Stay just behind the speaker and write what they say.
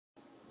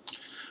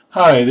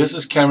Hi, this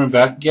is Cameron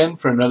back again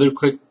for another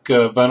quick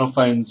Vinyl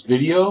Finds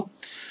video.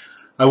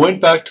 I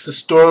went back to the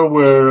store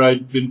where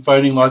I'd been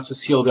finding lots of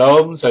sealed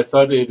albums. I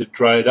thought it had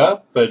dried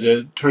up, but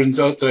it turns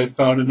out that I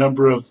found a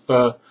number of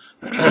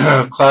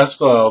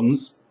classical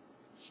albums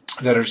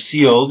that are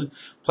sealed,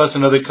 plus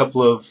another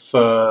couple of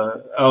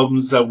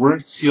albums that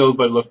weren't sealed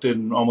but looked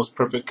in almost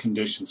perfect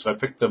condition. So I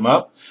picked them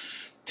up.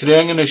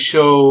 Today I'm going to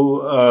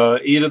show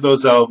 8 of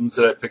those albums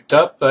that I picked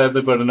up. I have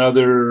about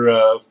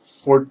another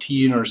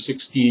 14 or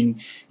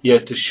 16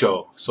 yet to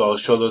show, so I'll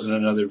show those in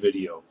another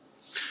video.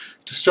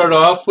 To start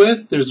off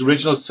with, there's the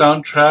original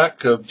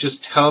soundtrack of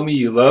Just Tell Me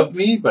You Love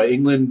Me by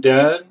England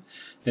Dan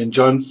and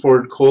John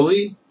Ford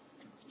Coley.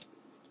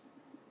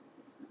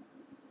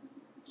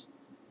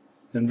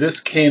 And this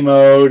came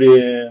out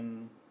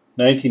in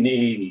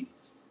 1980.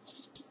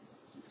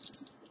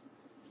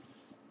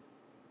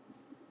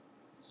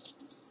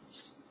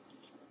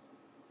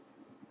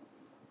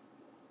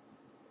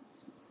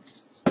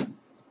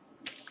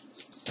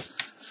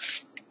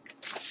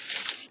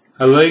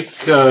 I like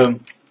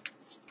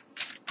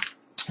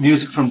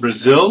music from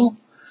Brazil,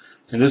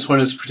 and this one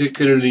is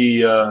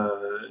particularly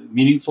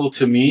meaningful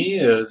to me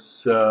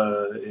as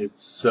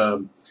it's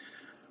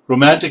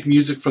romantic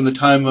music from the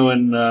time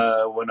when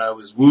I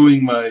was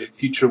wooing my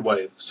future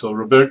wife. So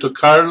Roberto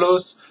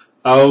Carlos,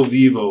 Ao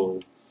Vivo.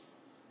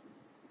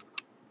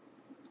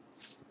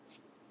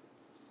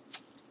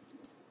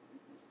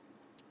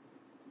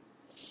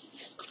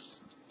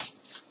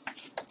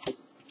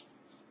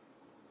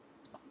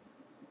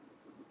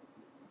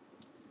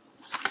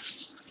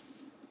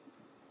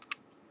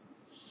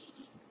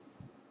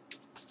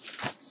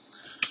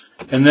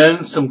 And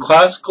then some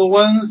classical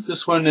ones.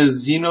 This one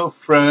is Zino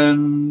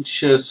Francescatti,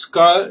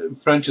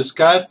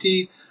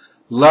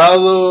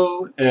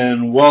 Lalo,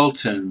 and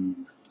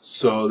Walton.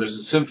 So there's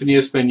a Symphony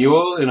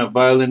Espagnole and a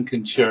violin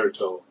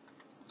concerto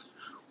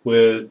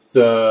with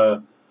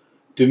Dimitri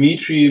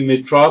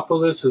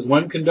Mitropoulos as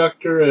one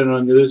conductor, and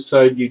on the other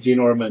side Eugene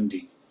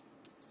Ormandy.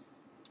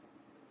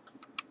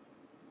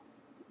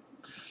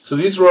 So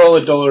these were all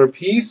 $1 a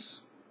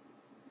piece,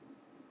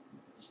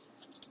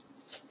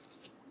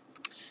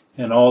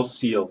 and all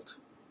sealed.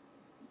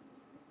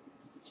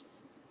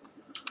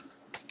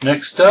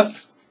 Next up,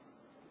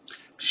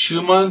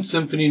 Schumann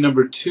Symphony No.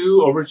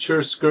 2,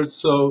 Overture,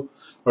 Scherzo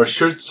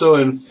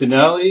and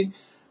Finale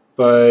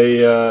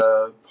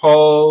by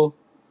Paul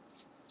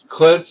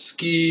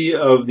Kletsky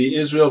of the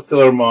Israel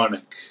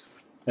Philharmonic.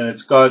 And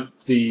it's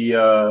got the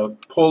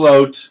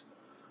pull-out,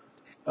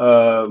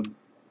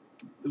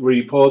 where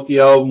you pull out the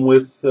album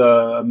with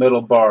a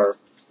metal bar.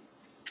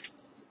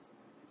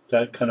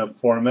 That kind of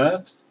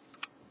format.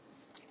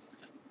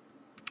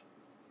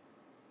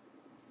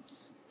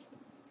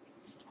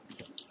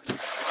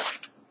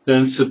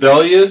 Then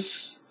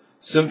Sibelius,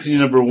 Symphony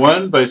No.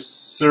 1 by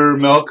Sir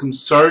Malcolm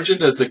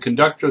Sargent as the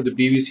conductor of the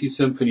BBC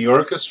Symphony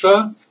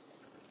Orchestra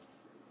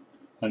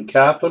on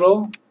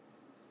Capitol.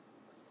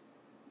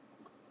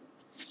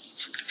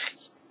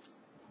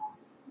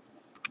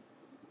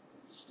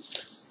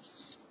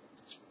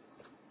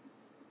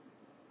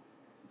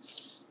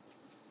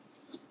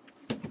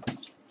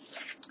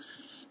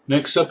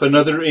 Next up,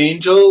 another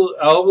Angel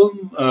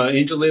album,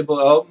 Angel label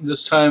album,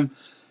 this time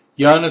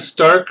Janis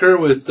Starker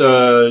with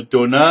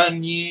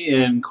Donani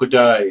and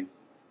Kodai.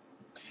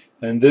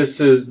 And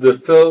this is the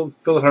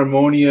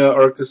Philharmonia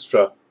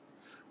Orchestra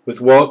with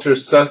Walter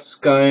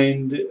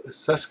Susskind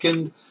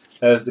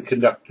as the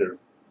conductor.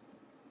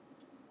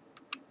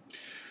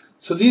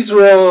 So these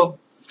are all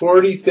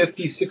 40,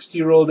 50,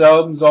 60-year-old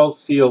albums, all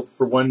sealed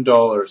for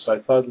 $1. So I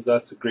thought that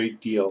that's a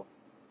great deal.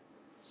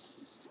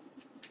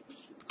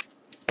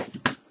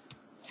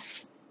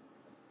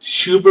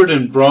 Schubert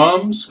and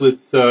Brahms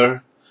with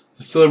the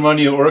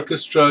Philharmonia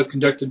Orchestra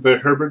conducted by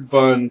Herbert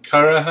von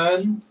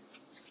Karajan.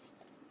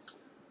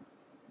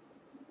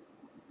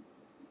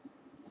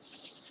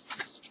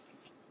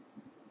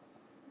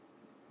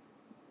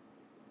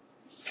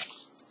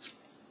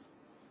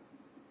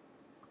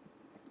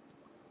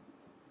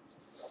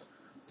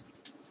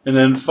 And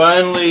then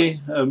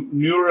finally, a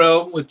newer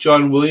album with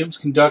John Williams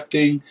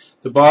conducting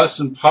the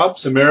Boston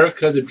Pops,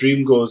 America, The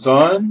Dream Goes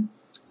On.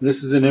 And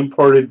this is an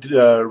imported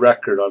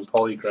record on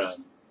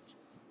Polygram.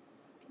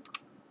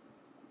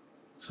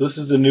 So this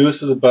is the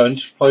newest of the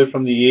bunch, probably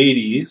from the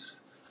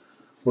 80s,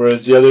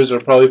 whereas the others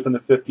are probably from the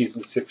 50s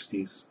and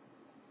 60s.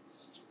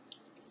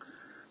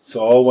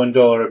 So all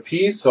 $1 a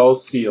piece, all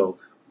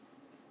sealed.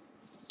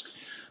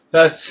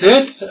 That's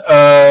it.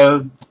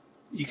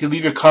 You can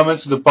leave your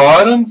comments at the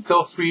bottom.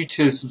 Feel free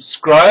to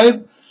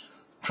subscribe.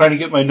 I'm trying to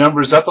get my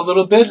numbers up a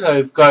little bit.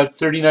 I've got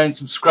 39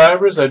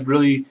 subscribers. I'd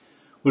really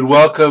would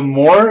welcome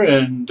more,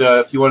 and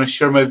if you want to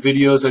share my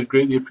videos, I'd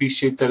greatly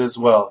appreciate that as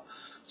well.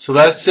 So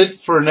that's it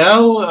for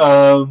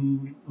now.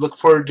 Look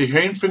forward to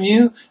hearing from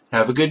you.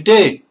 Have a good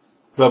day.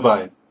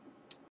 Bye-bye.